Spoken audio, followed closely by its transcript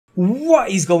What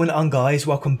is going on, guys?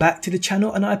 Welcome back to the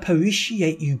channel and I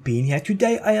appreciate you being here.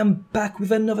 Today I am back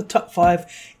with another top 5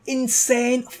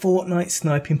 insane Fortnite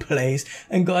sniping plays,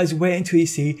 and guys, wait until you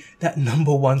see that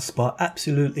 #1 spot.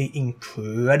 Absolutely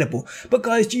incredible. But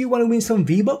guys, do you want to win some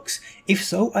V-Bucks? If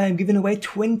so, I am giving away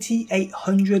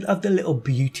 2,800 of the little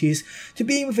beauties. To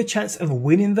be in with a chance of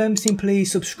winning them, simply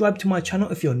subscribe to my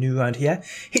channel if you're new around here,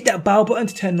 hit that bell button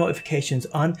to turn notifications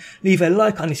on, leave a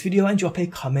like on this video and drop a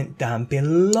comment down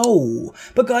below.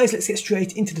 But guys, let's get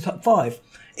straight into the top 5.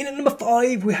 In at number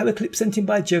 5, we have a clip sent in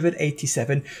by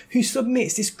Jared87, who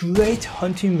submits this great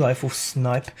hunting rifle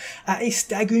snipe at a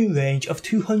staggering range of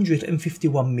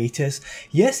 251 meters.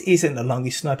 Yes, it isn't the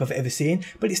longest snipe I've ever seen,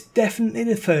 but it's definitely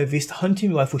the furthest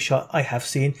hunting rifle shot I have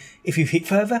seen. If you've hit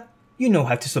further, you know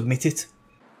how to submit it.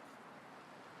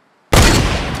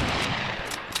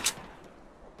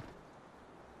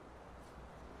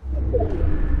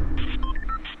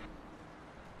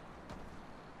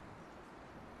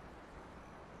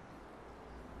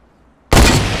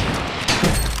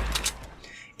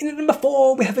 In at number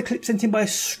 4, we have a clip sent in by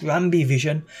Scramby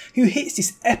Vision, who hits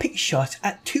this epic shot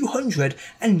at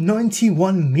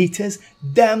 291 meters.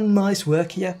 Damn nice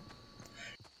work here.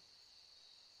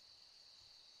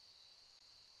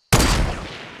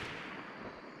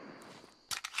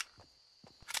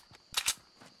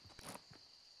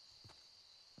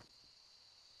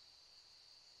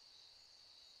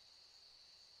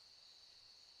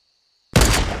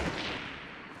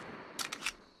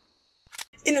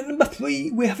 In at number 3,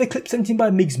 we have a clip sent in by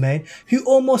Migsmain, who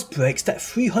almost breaks that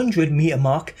 300 meter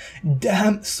mark.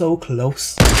 Damn, so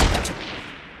close.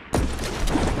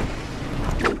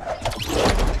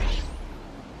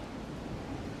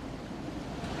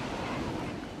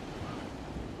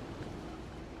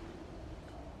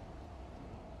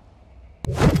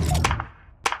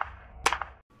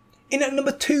 In at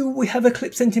number 2, we have a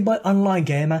clip sent in by Online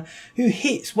Gamer, who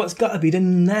hits what's gotta be the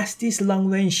nastiest long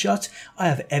range shot I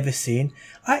have ever seen.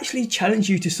 I actually challenge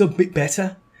you to submit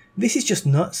better. This is just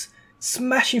nuts.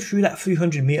 Smashing through that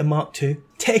 300 meter mark too.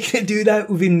 Taking a dude out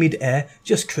within mid-air,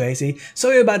 just crazy.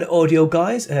 Sorry about the audio,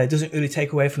 guys, it doesn't really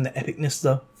take away from the epicness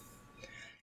though.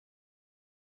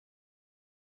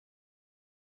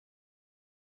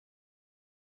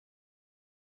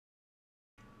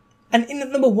 And in at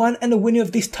number 1, and the winner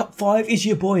of this top 5 is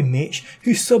your boy Mitch,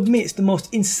 who submits the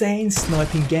most insane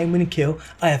sniping game winning kill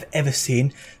I have ever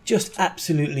seen. Just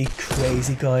absolutely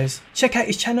crazy, guys. Check out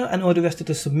his channel and all the rest of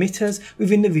the submitters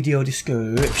within the video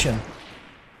description.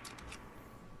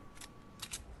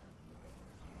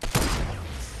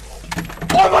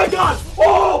 Oh my god!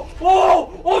 Oh!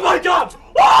 Oh! Oh my god!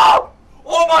 Oh!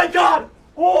 Oh my god!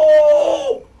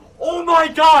 Oh! Oh my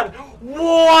god!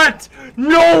 What?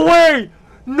 No way!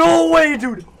 No way,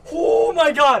 dude! Oh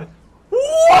my god!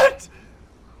 What?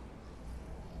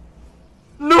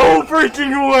 No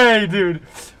freaking way, dude!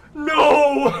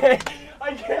 No way!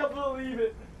 I can't believe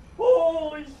it!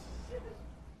 Holy shit!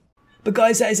 But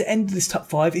guys, that is the end of this top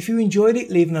 5. If you enjoyed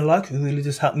it, leaving a like really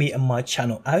does help me and my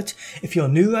channel out. If you're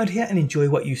new around here and enjoy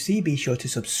what you see, be sure to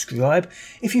subscribe.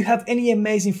 If you have any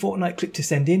amazing Fortnite clip to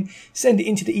send it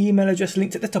into the email address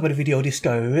linked at the top of the video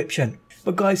description.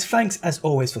 But guys, thanks as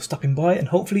always for stopping by, and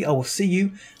hopefully I will see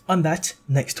you on that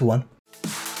next one.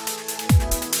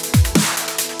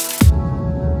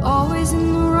 Always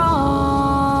in the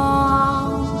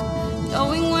wrong,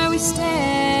 knowing where we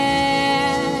stand.